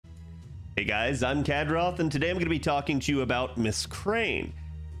Hey guys, I'm Khadroth, and today I'm going to be talking to you about Miss Crane.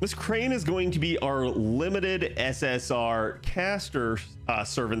 Miss Crane is going to be our limited SSR caster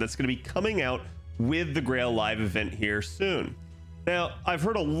servant that's going to be coming out with the Grail Live event here soon. Now, I've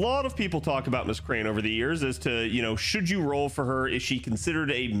heard a lot of people talk about Miss Crane over the years as to, should you roll for her? Is she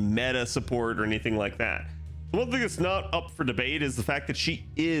considered a meta support or anything like that? One thing that's not up for debate is the fact that she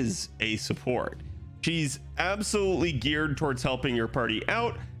is a support. She's absolutely geared towards helping your party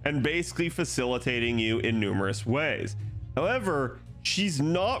out and basically facilitating you in numerous ways. However, she's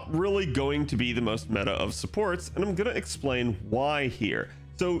not really going to be the most meta of supports, and I'm going to explain why here.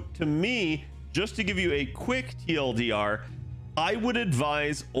 So to me, just to give you a quick TLDR, I would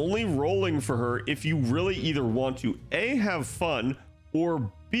advise only rolling for her if you really either want to A, have fun,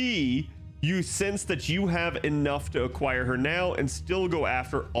 or B, you sense that you have enough to acquire her now and still go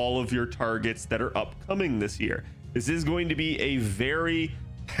after all of your targets that are upcoming this year. This is going to be a very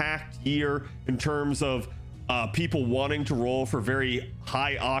packed year in terms of people wanting to roll for very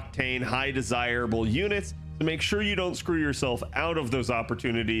high octane, high desirable units. So make sure you don't screw yourself out of those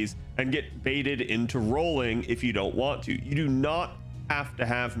opportunities and get baited into rolling if you don't want to. You do not have to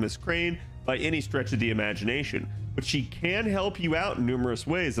have Miss Crane by any stretch of the imagination, but she can help you out in numerous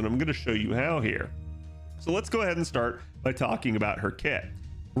ways, and I'm going to show you how here. So let's go ahead and start by talking about her kit.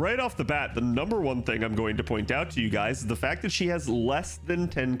 Right off the bat, the number one thing I'm going to point out to you guys is the fact that she has less than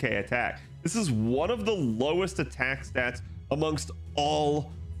 10k attack. This is one of the lowest attack stats amongst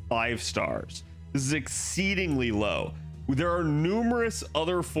all 5 stars. This is exceedingly low. There are numerous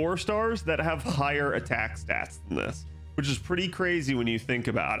other 4 stars that have higher attack stats than this, which is pretty crazy when you think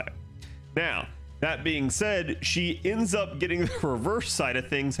about it. Now, that being said, she ends up getting the reverse side of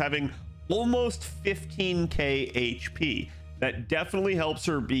things, having almost 15k HP. That definitely helps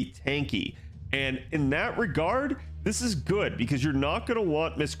her be tanky. And in that regard, this is good because you're not going to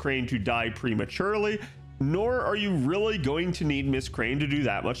want Miss Crane to die prematurely, nor are you really going to need Miss Crane to do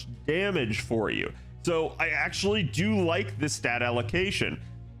that much damage for you. So I actually do like this stat allocation.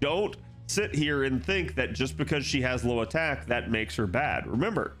 Don't sit here and think that just because she has low attack, that makes her bad.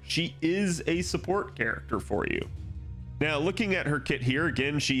 Remember, she is a support character for you. Now, looking at her kit here,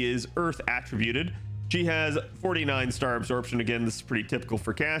 again, she is Earth attributed. She has 49 star absorption. Again, this is pretty typical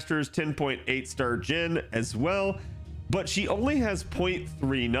for casters. 10.8 star gen as well, but she only has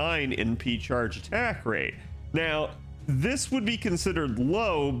 0.39 NP charge attack rate. Now, this would be considered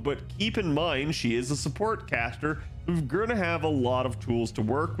low, but keep in mind she is a support caster who's going to have a lot of tools to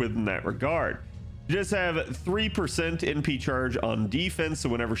work with in that regard. She does have 3% NP charge on defense, so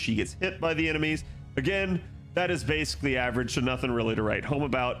whenever she gets hit by the enemies, again, that is basically average, so nothing really to write home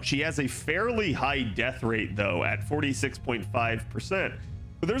about. She has a fairly high death rate though at 46.5%.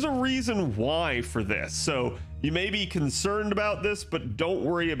 But there's a reason why for this. So you may be concerned about this, but don't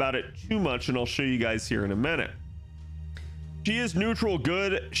worry about it too much, and I'll show you guys here in a minute. She is neutral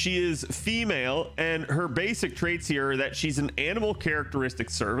good, she is female, and her basic traits here are that she's an animal characteristic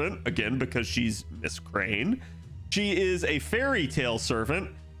servant, again because she's Miss Crane. She is a fairy tale servant,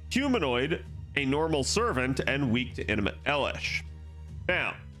 humanoid, a normal servant, and weak to intimate elish.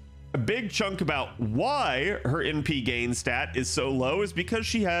 Now, a big chunk about why her NP gain stat is so low is because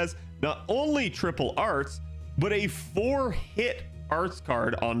she has not only triple arts, but a 4-hit arts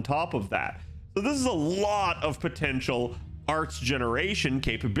card on top of that. So this is a lot of potential arts generation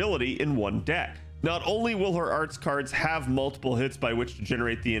capability in one deck. Not only will her arts cards have multiple hits by which to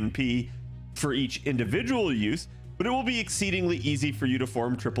generate the NP for each individual use, but it will be exceedingly easy for you to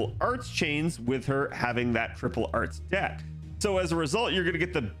form triple arts chains with her having that triple arts deck. So as a result, you're going to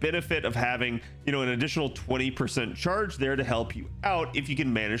get the benefit of having, an additional 20% charge there to help you out if you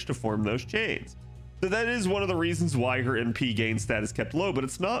can manage to form those chains. So that is one of the reasons why her NP gain stat is kept low, but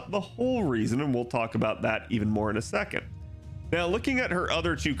it's not the whole reason, and we'll talk about that even more in a second. Now, looking at her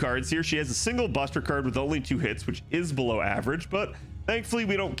other 2 cards here, she has a single buster card with only 2 hits, which is below average, but thankfully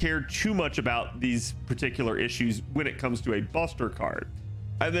we don't care too much about these particular issues when it comes to a buster card.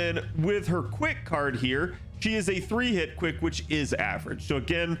 And then with her quick card here, she is a 3-hit quick, which is average. So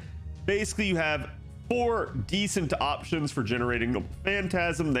again, basically you have 4 decent options for generating a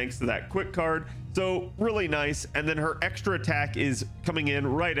phantasm thanks to that quick card. So really nice. And then her extra attack is coming in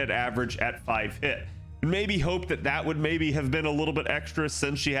right at average at 5 hit. Maybe hope that that would maybe have been a little bit extra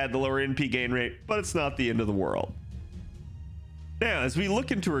since she had the lower NP gain rate, but it's not the end of the world. Now, as we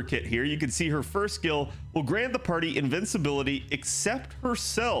look into her kit here, you can see her first skill will grant the party invincibility except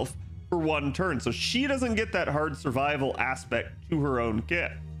herself for 1 turn. So she doesn't get that hard survival aspect to her own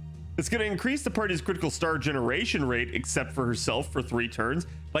kit. It's going to increase the party's critical star generation rate except for herself for 3 turns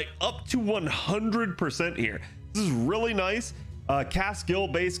by up to 100% here. This is really nice.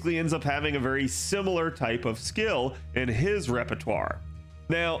 Caskill basically ends up having a very similar type of skill in his repertoire.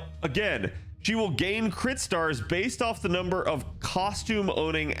 Now, again, she will gain crit stars based off the number of costume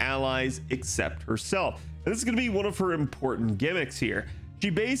owning allies except herself. And this is going to be one of her important gimmicks here.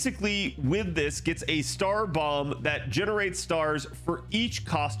 She basically, with this, gets a star bomb that generates stars for each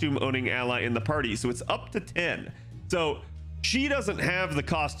costume owning ally in the party. So it's up to 10. So she doesn't have the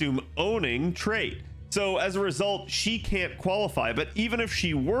costume owning trait. So as a result, she can't qualify. But even if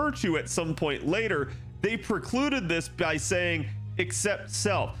she were to at some point later, they precluded this by saying except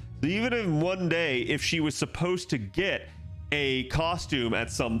self. So even in one day, if she was supposed to get a costume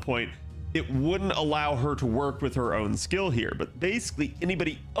at some point, it wouldn't allow her to work with her own skill here. But basically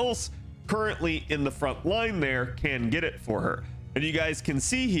anybody else currently in the front line there can get it for her. And you guys can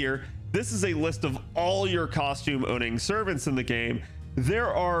see here, this is a list of all your costume owning servants in the game.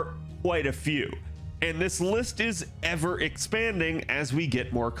 There are quite a few, and this list is ever expanding as we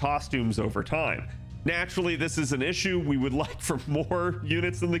get more costumes over time. Naturally, this is an issue. We would like for more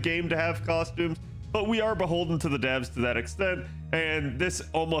units in the game to have costumes, but we are beholden to the devs to that extent, and this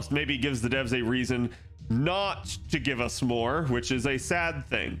almost maybe gives the devs a reason not to give us more, which is a sad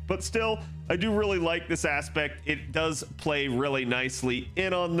thing. But still, I do really like this aspect. It does play really nicely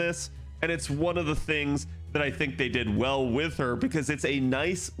in on this, and it's one of the things that I think they did well with her, because it's a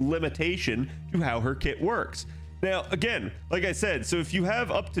nice limitation to how her kit works. Now, again, like I said, so if you have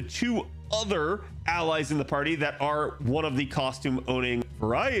up to 2 other allies in the party that are one of the costume owning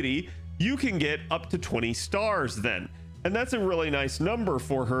variety, you can get up to 20 stars then. And that's a really nice number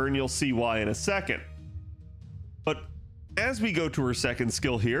for her, and you'll see why in a second. But as we go to her second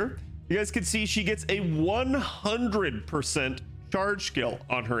skill here, you guys can see she gets a 100% charge skill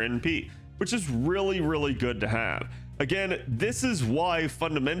on her NP, which is really, really good to have. Again, this is why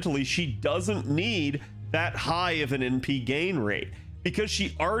fundamentally she doesn't need that high of an NP gain rate, because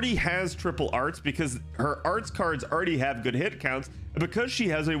she already has triple arts, because her arts cards already have good hit counts, and because she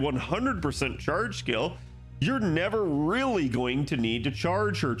has a 100% charge skill, you're never really going to need to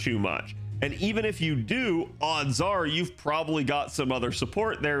charge her too much. And even if you do, odds are you've probably got some other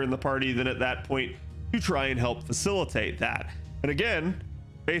support there in the party then at that point to try and help facilitate that. And again,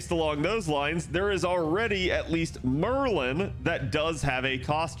 based along those lines, there is already at least Merlin that does have a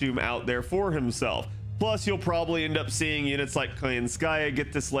costume out there for himself. Plus, you'll probably end up seeing units like Koyanskaya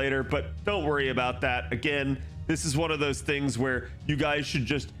get this later, but don't worry about that. Again, this is one of those things where you guys should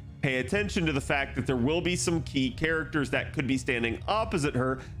just pay attention to the fact that there will be some key characters that could be standing opposite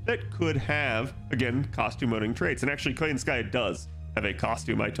her that could have, again, costume owning traits. And actually, Koyanskaya does have a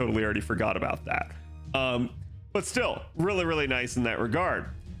costume. I totally already forgot about that. But still, really, really nice in that regard.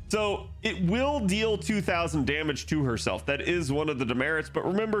 So it will deal 2,000 damage to herself. That is one of the demerits, but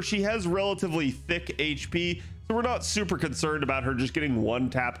remember, she has relatively thick HP, so we're not super concerned about her just getting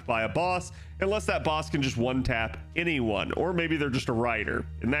one-tapped by a boss, unless that boss can just one-tap anyone, or maybe they're just a rider.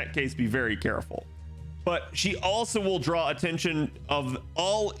 In that case, be very careful. But she also will draw attention of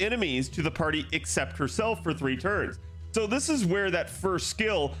all enemies to the party except herself for 3 turns. So this is where that first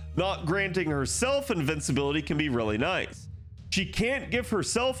skill, not granting herself invincibility, can be really nice. She can't give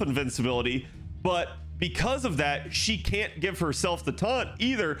herself invincibility, but because of that, she can't give herself the taunt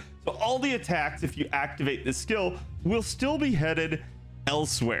either. So all the attacks, if you activate this skill, will still be headed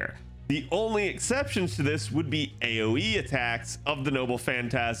elsewhere. The only exceptions to this would be AoE attacks of the Noble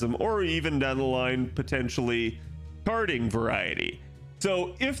Phantasm, or even down the line, potentially carding variety.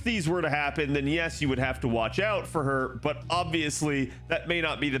 So if these were to happen, then yes, you would have to watch out for her, but obviously that may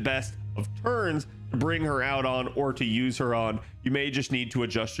not be the best of turns to bring her out on or to use her on. You may just need to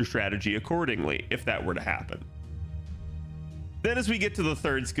adjust your strategy accordingly if that were to happen. Then as we get to the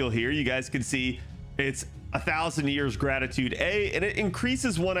third skill here, you guys can see it's 1,000 years gratitude A, and it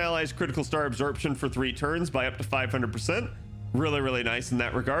increases one ally's critical star absorption for 3 turns by up to 500%. Really, really nice in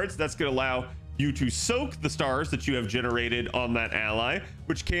that regard. So that's going to allow you to soak the stars that you have generated on that ally,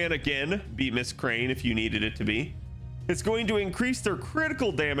 which can again be Miss Crane if you needed it to be. It's going to increase their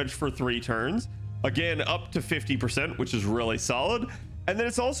critical damage for 3 turns, again up to 50%, which is really solid. And then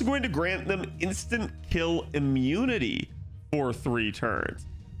it's also going to grant them instant kill immunity for 3 turns.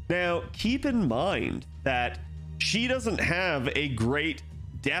 Now keep in mind that she doesn't have a great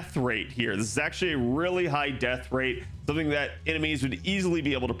death rate here. This is actually a really high death rate, something that enemies would easily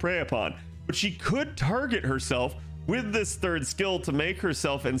be able to prey upon. But she could target herself with this third skill to make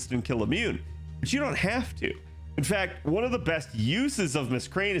herself instant kill immune, but you don't have to. In fact, one of the best uses of Miss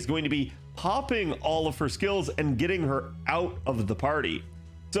Crane is going to be popping all of her skills and getting her out of the party.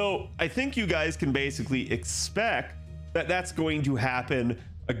 So I think you guys can basically expect that that's going to happen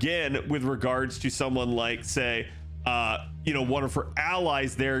again with regards to someone like, say, you know, one of her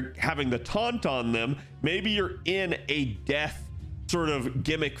allies there having the taunt on them. Maybe you're in a death sort of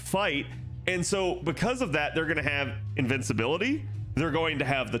gimmick fight, and so because of that, they're going to have invincibility, they're going to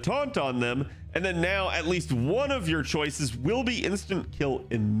have the taunt on them, and then now at least one of your choices will be instant kill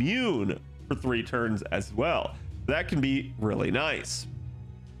immune for 3 turns as well. That can be really nice.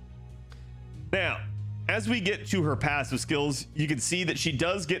 Now, as we get to her passive skills, you can see that she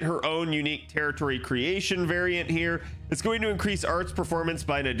does get her own unique territory creation variant here. It's going to increase arts performance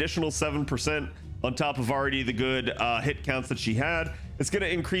by an additional 7% on top of already the good hit counts that she had. It's going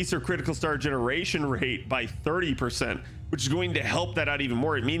to increase her critical star generation rate by 30%, which is going to help that out even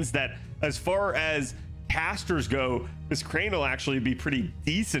more. It means that as far as casters go, Miss Crane will actually be pretty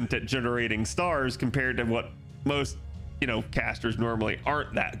decent at generating stars compared to what most, you know, casters normally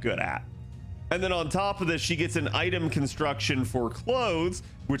aren't that good at. And then on top of this, she gets an item construction for clothes,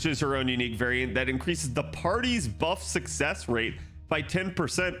 which is her own unique variant that increases the party's buff success rate by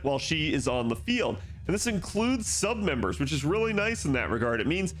 10% while she is on the field. And this includes sub members, which is really nice in that regard. It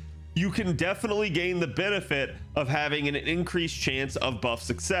means you can definitely gain the benefit of having an increased chance of buff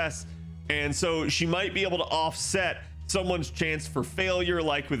success. And so she might be able to offset someone's chance for failure,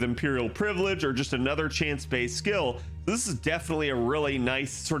 like with Imperial Privilege or just another chance-based skill. So this is definitely a really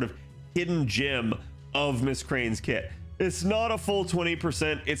nice sort of hidden gem of Miss Crane's kit. It's not a full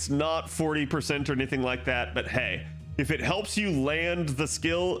 20%, it's not 40% or anything like that, but hey, if it helps you land the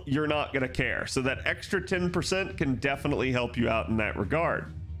skill, you're not gonna care. So that extra 10% can definitely help you out in that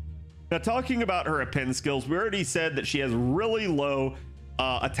regard. Now, talking about her append skills, we already said that she has really low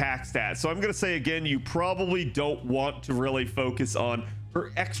attack stats. So I'm gonna say again, you probably don't want to really focus on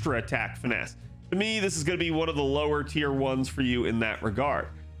her extra attack finesse. To me, this is gonna be one of the lower tier ones for you in that regard.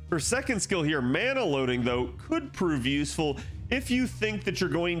 Her second skill here, mana loading, though, could prove useful if you think that you're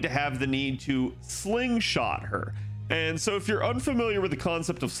going to have the need to slingshot her. And so if you're unfamiliar with the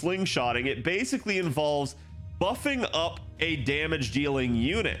concept of slingshotting, it basically involves buffing up a damage dealing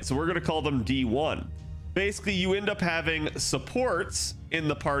unit. So we're going to call them D1. Basically, you end up having supports in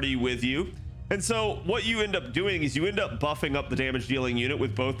the party with you. And so what you end up doing is you end up buffing up the damage dealing unit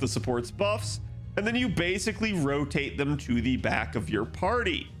with both the supports buffs, and then you basically rotate them to the back of your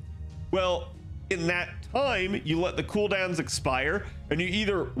party. Well, in that time, you let the cooldowns expire, and you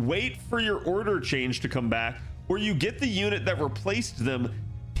either wait for your order change to come back, or you get the unit that replaced them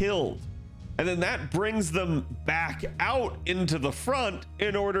killed. And then that brings them back out into the front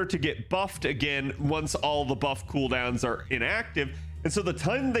in order to get buffed again once all the buff cooldowns are inactive. And so the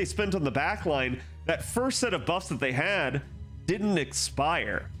time they spent on the back line, that first set of buffs that they had didn't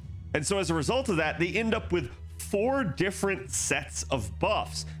expire. And so as a result of that, they end up with 4 different sets of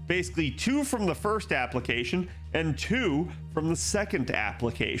buffs, basically 2 from the first application and 2 from the second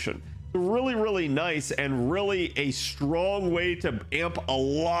application. Really, really nice and really a strong way to amp a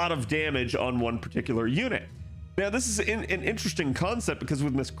lot of damage on one particular unit. Now, this is an interesting concept because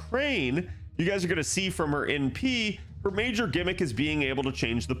with Miss Crane, you guys are going to see from her NP, her major gimmick is being able to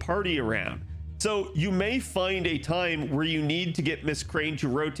change the party around. So you may find a time where you need to get Miss Crane to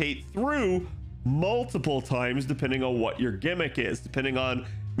rotate through multiple times, depending on what your gimmick is, depending on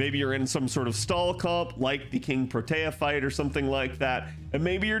maybe you're in some sort of stall comp like the King Protea fight or something like that, and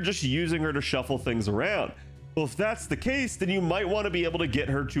maybe you're just using her to shuffle things around. Well, if that's the case, then you might want to be able to get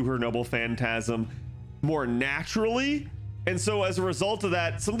her to her Noble Phantasm more naturally. And so as a result of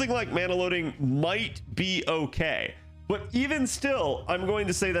that, something like mana loading might be okay. But even still, I'm going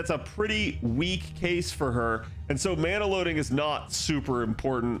to say that's a pretty weak case for her. And so mana loading is not super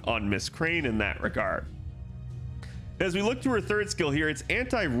important on Miss Crane in that regard. As we look to her third skill here, it's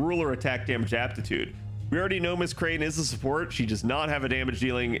anti-ruler attack damage aptitude. We already know Miss Crane is a support. She does not have a damage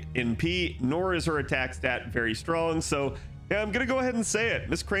dealing NP, nor is her attack stat very strong. So yeah, I'm gonna go ahead and say it.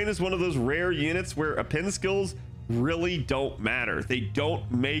 Miss Crane is one of those rare units where append skills really don't matter. They don't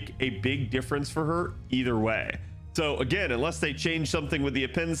make a big difference for her either way. So again, unless they change something with the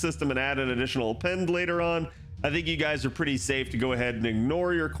append system and add an additional append later on, I think you guys are pretty safe to go ahead and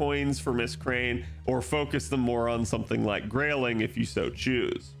ignore your coins for Miss Crane or focus them more on something like Grayling if you so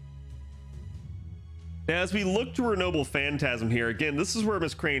choose. Now, as we look to her Noble Phantasm here, again, this is where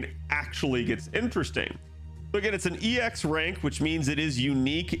Miss Crane actually gets interesting. So again, it's an EX rank, which means it is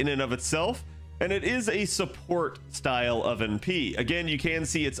unique in and of itself, and it is a support style of NP. Again, you can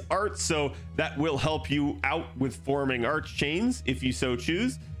see its art, so that will help you out with forming arch chains if you so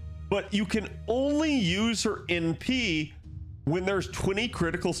choose. But you can only use her NP when there's 20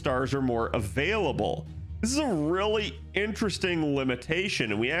 critical stars or more available. This is a really interesting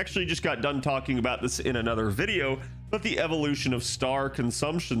limitation, and we actually just got done talking about this in another video about the evolution of star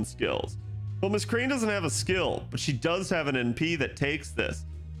consumption skills. Well, Miss Crane doesn't have a skill, but she does have an NP that takes this.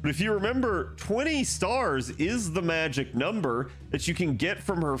 But if you remember, 20 stars is the magic number that you can get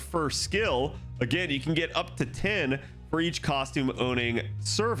from her first skill. Again, you can get up to 10 for each costume owning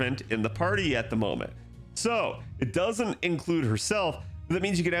servant in the party at the moment. So it doesn't include herself. That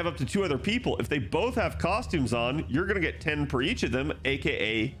means you can have up to 2 other people. If they both have costumes on, you're going to get 10 per each of them,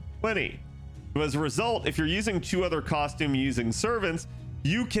 aka 20. So as a result, if you're using 2 other costume using servants,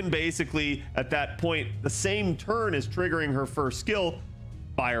 you can basically at that point, the same turn as triggering her first skill,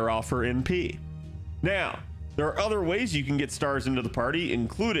 fire off her NP. Now, there are other ways you can get stars into the party,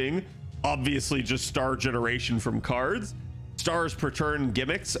 including obviously just star generation from cards, stars per turn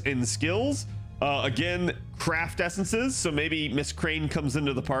gimmicks and skills. Again, craft essences. So maybe Miss Crane comes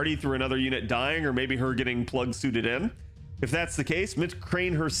into the party through another unit dying, or maybe her getting plug suited in. If that's the case, Miss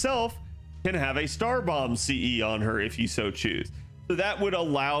Crane herself can have a star bomb CE on her if you so choose. So that would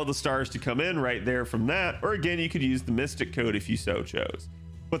allow the stars to come in right there from that. Or again, you could use the Mystic Code if you so chose.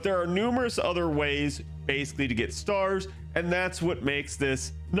 But there are numerous other ways basically to get stars, and that's what makes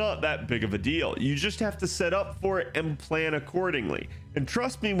this not that big of a deal. You just have to set up for it and plan accordingly. And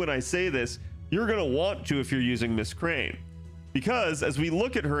trust me when I say this, you're going to want to if you're using Miss Crane. Because as we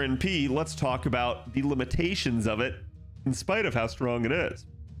look at her NP, let's talk about the limitations of it in spite of how strong it is.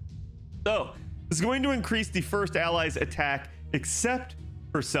 So it's going to increase the first ally's attack except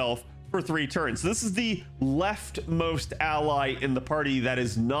herself for 3 turns. So this is the leftmost ally in the party that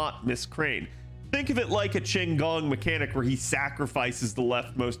is not Miss Crane. Think of it like a Cheng Gong mechanic where he sacrifices the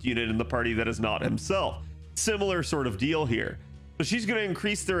leftmost unit in the party that is not himself. Similar sort of deal here. So she's going to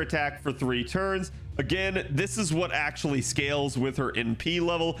increase their attack for 3 turns. Again, this is what actually scales with her NP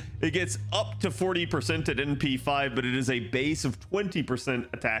level. It gets up to 40% at NP 5, but it is a base of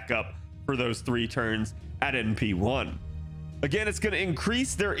 20% attack up for those 3 turns at NP 1. Again, it's going to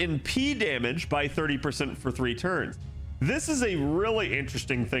increase their NP damage by 30% for 3 turns. This is a really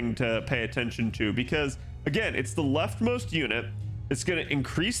interesting thing to pay attention to because, again, it's the leftmost unit. It's going to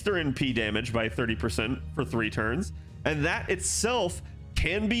increase their NP damage by 30% for 3 turns. And that itself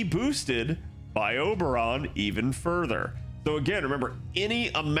can be boosted by Oberon even further. So again, remember, any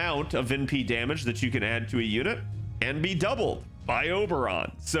amount of NP damage that you can add to a unit can be doubled by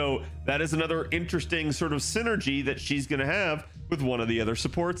Oberon. So that is another interesting sort of synergy that she's going to have with one of the other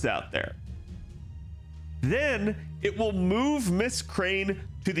supports out there. Then it will move Miss Crane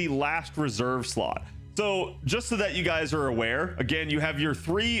to the last reserve slot. So just so that you guys are aware, again, you have your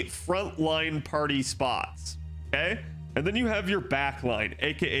 3 frontline party spots, okay? And then you have your backline,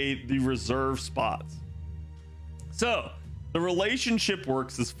 aka the reserve spots. So the relationship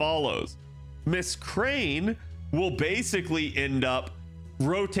works as follows. Miss Crane will basically end up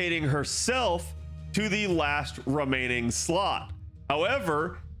rotating herself to the last remaining slot.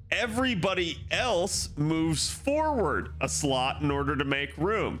 However, everybody else moves forward a slot in order to make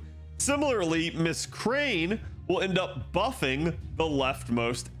room. Similarly, Miss Crane will end up buffing the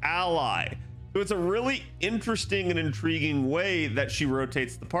leftmost ally. So it's a really interesting and intriguing way that she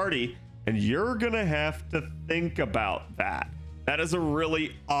rotates the party, and you're gonna have to think about that. That is a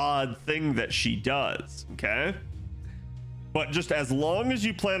really odd thing that she does, okay? But just as long as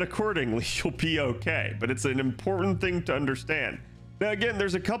you plan accordingly, you'll be okay. But it's an important thing to understand. Now, again,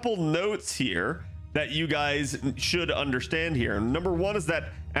 there's a couple notes here that you guys should understand here. Number 1 is that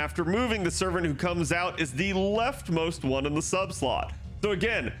after moving, the servant who comes out is the leftmost one in the sub slot. So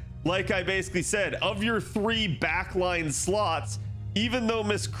again, like I basically said, of your 3 backline slots, even though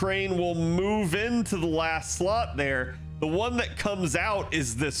Miss Crane will move into the last slot there, the one that comes out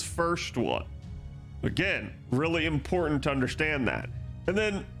is this first one. Again, really important to understand that. And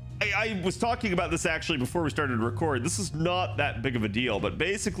then I was talking about this actually before we started to record. This is not that big of a deal, but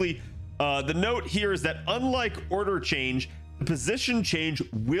basically the note here is that unlike order change, the position change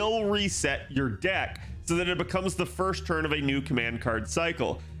will reset your deck so that it becomes the first turn of a new command card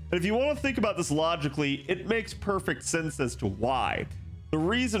cycle. And if you want to think about this logically, it makes perfect sense as to why. The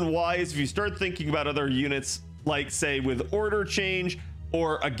reason why is if you start thinking about other units, like say with order change,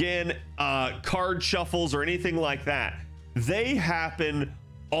 or again, card shuffles or anything like that, they happen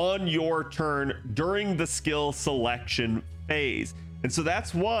on your turn during the skill selection phase. And so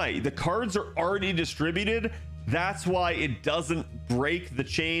that's why the cards are already distributed. That's why it doesn't break the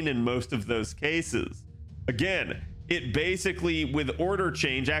chain in most of those cases. Again, it basically, with order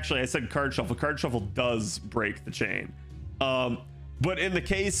change, actually I said card shuffle does break the chain. But in the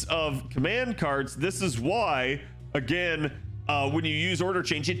case of command cards, this is why, again, when you use order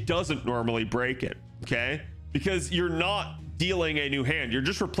change, it doesn't normally break it, okay? Because you're not dealing a new hand. You're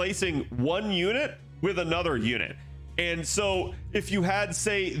just replacing one unit with another unit. And so if you had,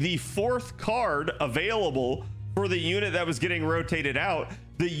 say, the fourth card available for the unit that was getting rotated out,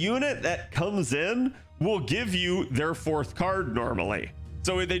 the unit that comes in will give you their fourth card normally.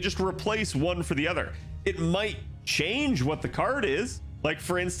 So they just replace one for the other. It might change what the card is. Like,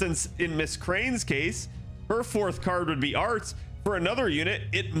 for instance, in Miss Crane's case, her fourth card would be Arts. For another unit,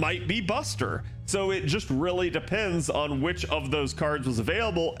 it might be Buster. So it just really depends on which of those cards was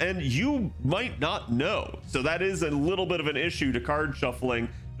available, and you might not know. So that is a little bit of an issue to card shuffling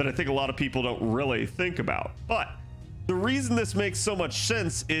that I think a lot of people don't really think about. But the reason this makes so much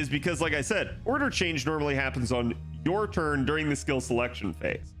sense is because, like I said, order change normally happens on your turn during the skill selection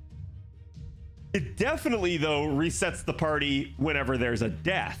phase. It definitely, though, resets the party whenever there's a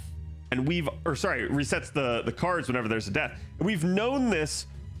death. And resets the cards whenever there's a death. And we've known this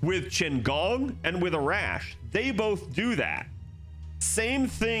with Qingong and with Arash. They both do that. Same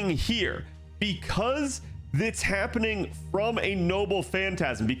thing here. Because it's happening from a Noble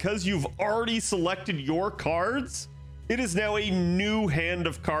Phantasm, because you've already selected your cards, it is now a new hand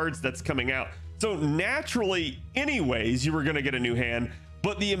of cards that's coming out. So naturally, anyways, you were going to get a new hand.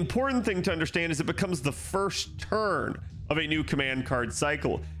 But the important thing to understand is it becomes the first turn of a new command card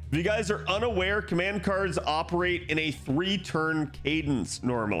cycle. If you guys are unaware, command cards operate in a 3-turn cadence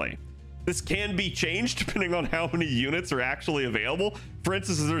normally. This can be changed depending on how many units are actually available. For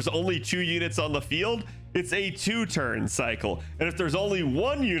instance, if there's only 2 units on the field, it's a 2-turn cycle. And if there's only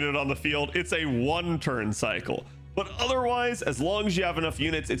 1 unit on the field, it's a 1-turn cycle. But otherwise, as long as you have enough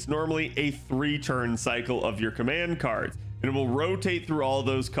units, it's normally a 3-turn cycle of your command cards. And it will rotate through all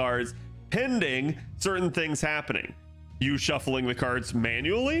those cards pending certain things happening. You shuffling the cards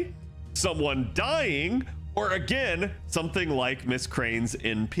manually, someone dying, or again, something like Miss Crane's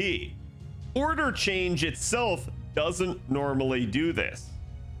NP. Order change itself doesn't normally do this.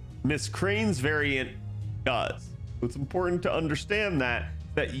 Miss Crane's variant does. So it's important to understand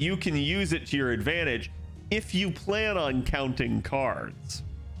that you can use it to your advantage if you plan on counting cards.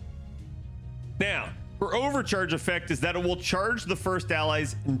 Now, her overcharge effect is that it will charge the first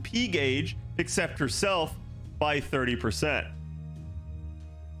ally's NP gauge, except herself, by 30%.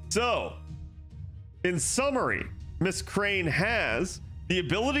 So, in summary, Miss Crane has the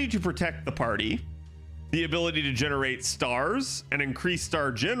ability to protect the party, the ability to generate stars and increase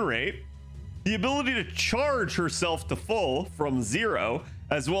star gen rate, the ability to charge herself to full from 0,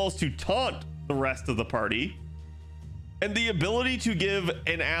 as well as to taunt the rest of the party, and the ability to give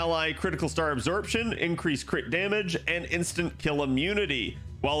an ally critical star absorption, increase crit damage, and instant kill immunity,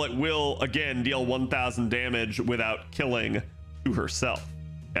 while it will again deal 1000 damage without killing to herself.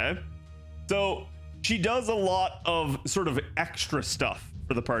 Okay, so she does a lot of sort of extra stuff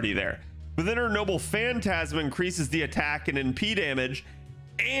for the party there. But then her Noble Phantasm increases the attack and NP damage,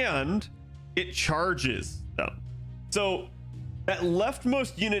 and it charges them. So that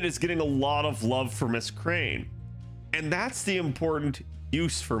leftmost unit is getting a lot of love for Miss Crane, and that's the important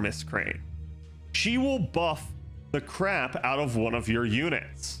use for Miss Crane. She will buff the crap out of one of your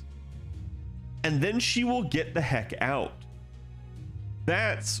units, and then she will get the heck out.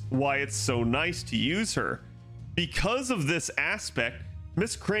 That's why it's so nice to use her. Because of this aspect,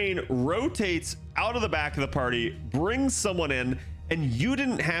 Miss Crane rotates out of the back of the party, brings someone in, and you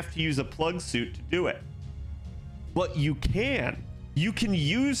didn't have to use a plug suit to do it. But you can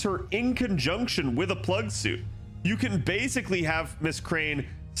use her in conjunction with a plug suit. You can basically have Miss Crane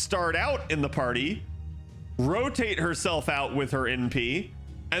start out in the party, rotate herself out with her NP,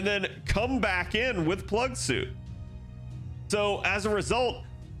 and then come back in with plug suit. So as a result,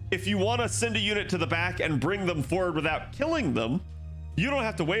 if you want to send a unit to the back and bring them forward without killing them, you don't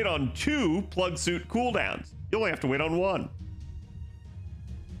have to wait on 2 plug suit cooldowns. You only have to wait on 1.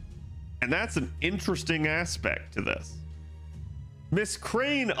 And that's an interesting aspect to this. Miss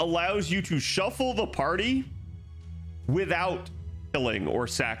Crane allows you to shuffle the party without killing or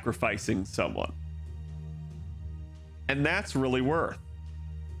sacrificing someone. And that's really worth.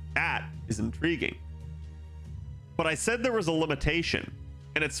 That is intriguing. But I said there was a limitation,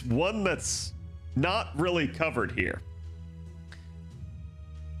 and it's one that's not really covered here.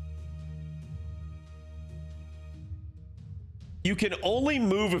 You can only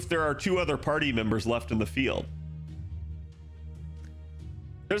move if there are 2 other party members left in the field.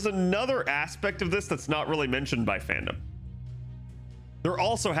 There's another aspect of this that's not really mentioned by fandom. There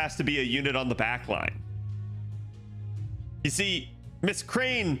also has to be a unit on the back line. You see, Miss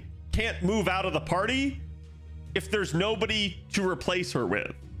Crane can't move out of the party if there's nobody to replace her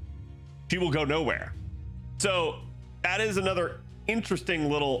with. She will go nowhere. So that is another interesting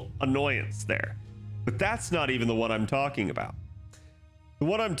little annoyance there. But that's not even the one I'm talking about. The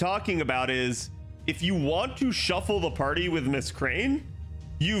one I'm talking about is if you want to shuffle the party with Miss Crane,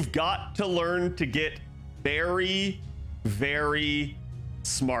 you've got to learn to get very, very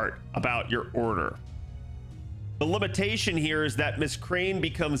smart about your order. The limitation here is that Miss Crane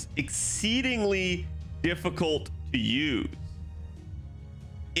becomes exceedingly difficult to use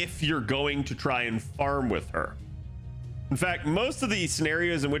if you're going to try and farm with her. In fact, most of the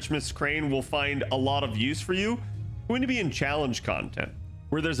scenarios in which Miss Crane will find a lot of use for you are going to be in challenge content,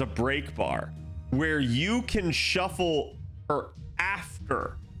 where there's a break bar, where you can shuffle her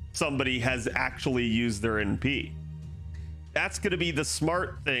after somebody has actually used their NP. That's going to be the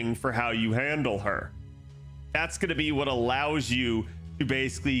smart thing for how you handle her. That's going to be what allows you to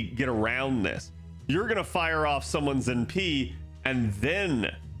basically get around this. You're going to fire off someone's NP and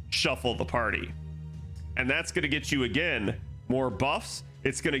then shuffle the party. And that's going to get you, again, more buffs.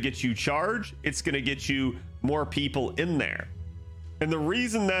 It's going to get you charge. It's going to get you more people in there. And the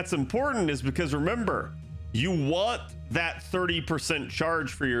reason that's important is because, remember, you want that 30%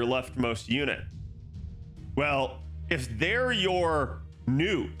 charge for your leftmost unit. Well, if they're your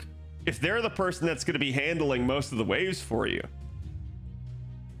nuke, if they're the person that's going to be handling most of the waves for you,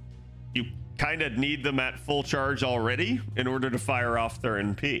 you kind of need them at full charge already in order to fire off their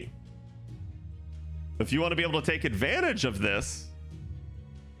NP. If you want to be able to take advantage of this,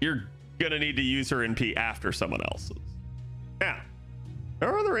 you're going to need to use her NP after someone else's. Now, there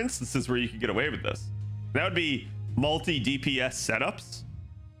are other instances where you can get away with this. That would be multi-DPS setups.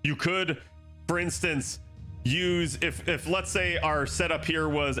 You could, for instance, use, if let's say our setup here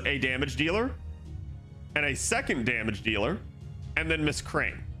was a damage dealer and a second damage dealer and then Miss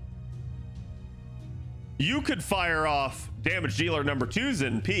Crane. You could fire off damage dealer number 2's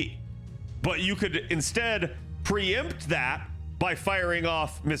NP, but you could instead preempt that by firing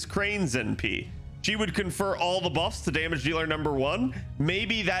off Miss Crane's NP. She would confer all the buffs to damage dealer number 1.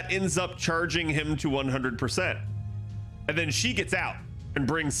 Maybe that ends up charging him to 100%. And then she gets out and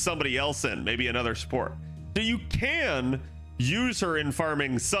brings somebody else in, maybe another support. So you can use her in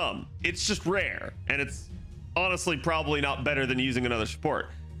farming some. It's just rare. And it's honestly probably not better than using another support.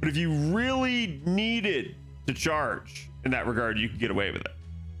 But if you really needed to charge in that regard, you can get away with it.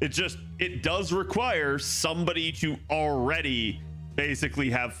 It does require somebody to already basically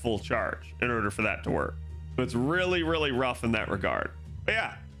have full charge in order for that to work. So it's really, really rough in that regard. But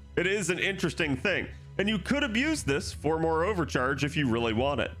yeah, it is an interesting thing. And you could abuse this for more overcharge if you really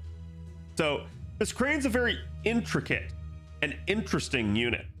want it. So Miss Crane's a very intricate and interesting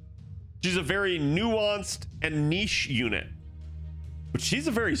unit. She's a very nuanced and niche unit, but she's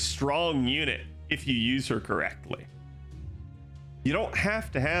a very strong unit if you use her correctly. You don't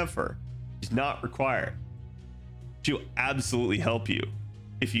have to have her. She's not required. She'll absolutely help you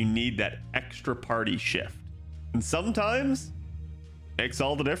if you need that extra party shift. And sometimes it makes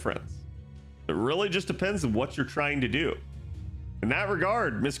all the difference. It really just depends on what you're trying to do. In that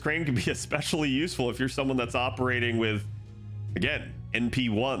regard, Miss Crane can be especially useful if you're someone that's operating with, again,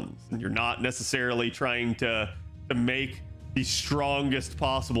 NP1s, and you're not necessarily trying to make the strongest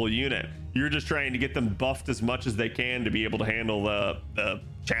possible unit. You're just trying to get them buffed as much as they can to be able to handle the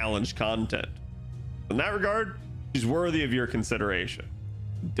challenge content. In that regard, she's worthy of your consideration.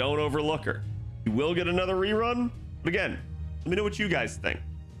 Don't overlook her. You will get another rerun, but again, let me know what you guys think.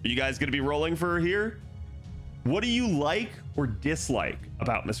 Are you guys going to be rolling for her here? What do you like or dislike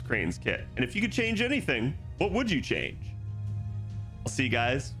about Miss Crane's kit? And if you could change anything, what would you change? I'll see you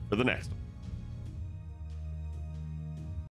guys for the next one.